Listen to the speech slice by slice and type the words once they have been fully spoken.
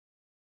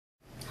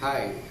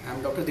Hi,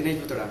 I'm Dr.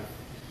 Dinesh Bhutada.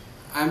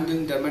 I'm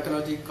doing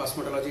dermatology,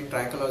 cosmetology,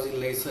 trichology,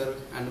 laser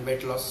and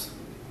weight loss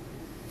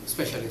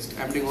specialist.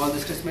 I'm doing all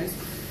these treatments.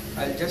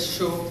 I'll just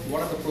show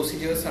what are the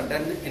procedures are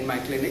done in my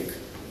clinic.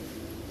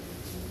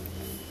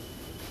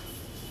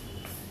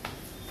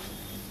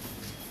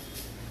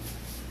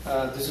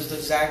 This is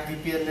the ZAG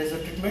VPL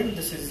laser treatment.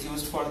 This is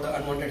used for the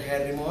unwanted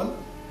hair removal,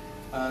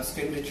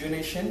 skin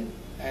rejuvenation,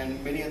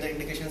 and many other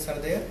indications are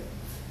there.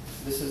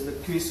 This is the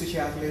Q-switch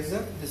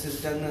laser. This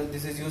is done.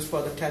 This is used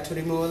for the tattoo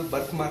removal,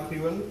 birthmark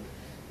removal.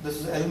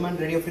 This is Elman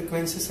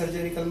radiofrequency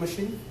surgical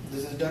machine.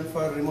 This is done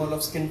for removal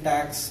of skin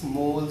tags,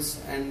 moles,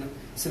 and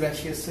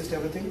sebaceous cyst,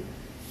 everything.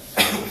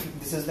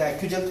 This is the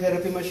Accugel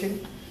therapy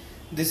machine.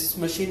 This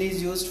machine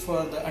is used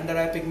for the under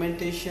eye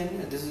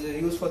pigmentation. This is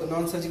used for the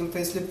non-surgical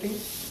facelifting.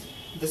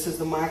 This is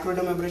the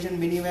microdermabrasion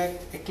minivac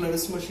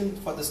eclairus machine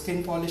for the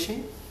skin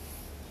polishing.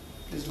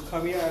 Please do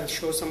come here. I'll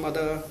show some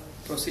other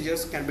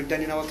procedures can be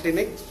done in our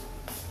clinic.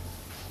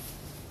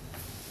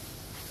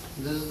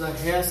 This is the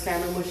hair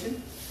scanner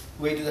machine.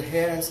 We do the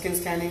hair and skin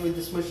scanning with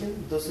this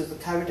machine. This is the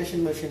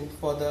cavitation machine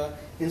for the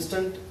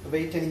instant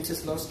weight and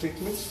inches loss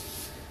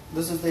treatments.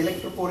 This is the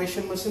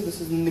electroporation machine. This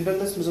is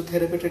needleless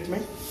mesotherapy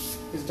treatment.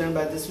 It's done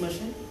by this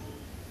machine.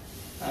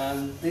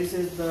 And this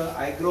is the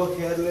iGrow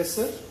hair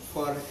laser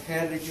for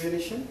hair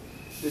rejuvenation.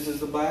 This is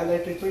the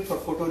BioLight treatment for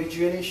photo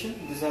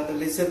rejuvenation. These are the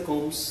laser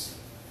combs.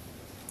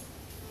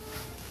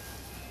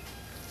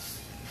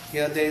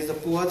 Here there is the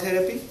PUA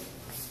therapy.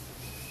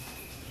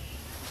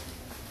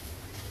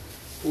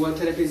 PUA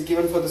therapy is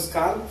given for the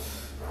scalp.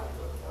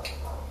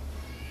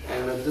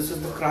 And this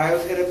is the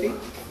cryotherapy.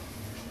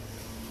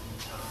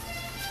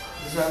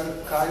 These are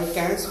the cryo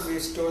cans. We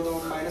store the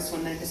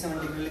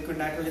 -197 degree liquid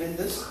nitrogen in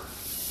this.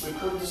 We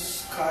put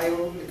this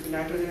cryo liquid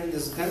nitrogen in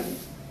this gun.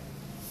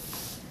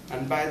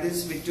 And by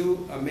this we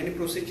do many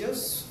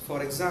procedures.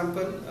 For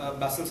example,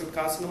 basal cell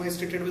carcinoma is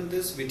treated with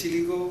this,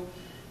 vitiligo.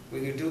 We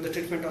do the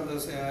treatment on the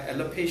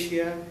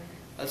alopecia,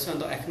 also on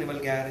the acne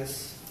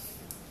vulgaris.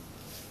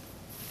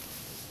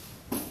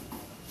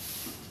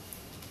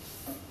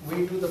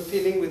 We do the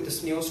peeling with this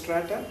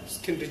neostrata,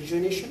 skin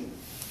rejuvenation.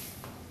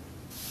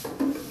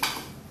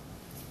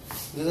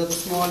 These are the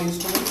small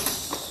instruments.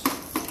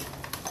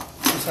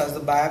 This has the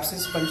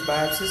biopsies, sponge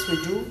biopsies we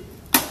do.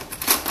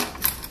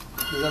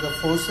 These are the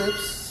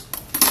forceps.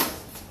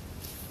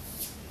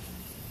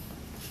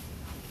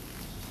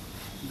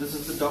 This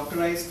is the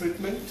doctorized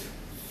treatment.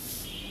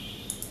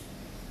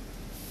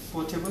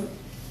 Portable.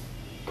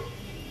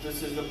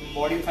 This is the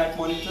body fat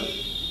monitor.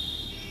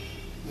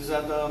 These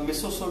are the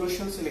meso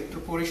solutions,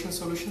 electroporation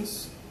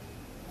solutions.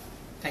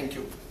 Thank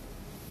you.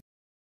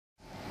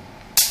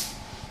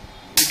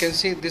 You can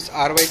see this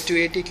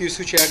RY280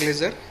 Q-switch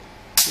laser.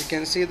 You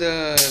can see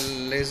the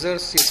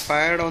lasers is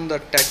fired on the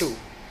tattoo.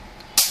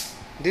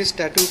 This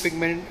tattoo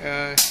pigment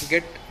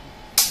get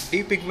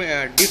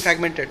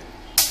defragmented.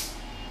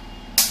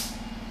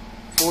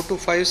 4 to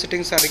 5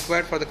 sittings are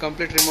required for the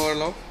complete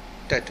removal of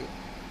tattoo.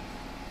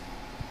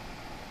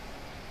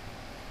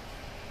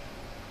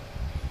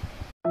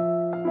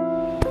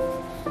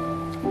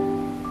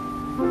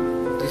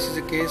 This is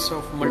a case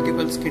of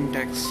multiple skin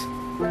tags.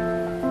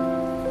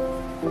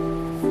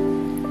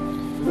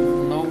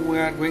 Now we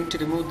are going to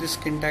remove these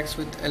skin tags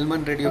with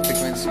Elman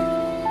radiofrequency.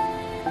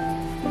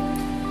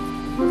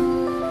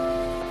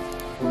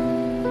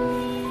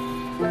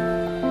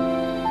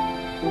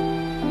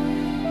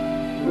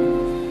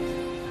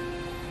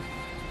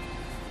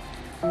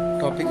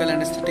 Topical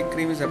anesthetic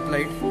cream is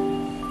applied.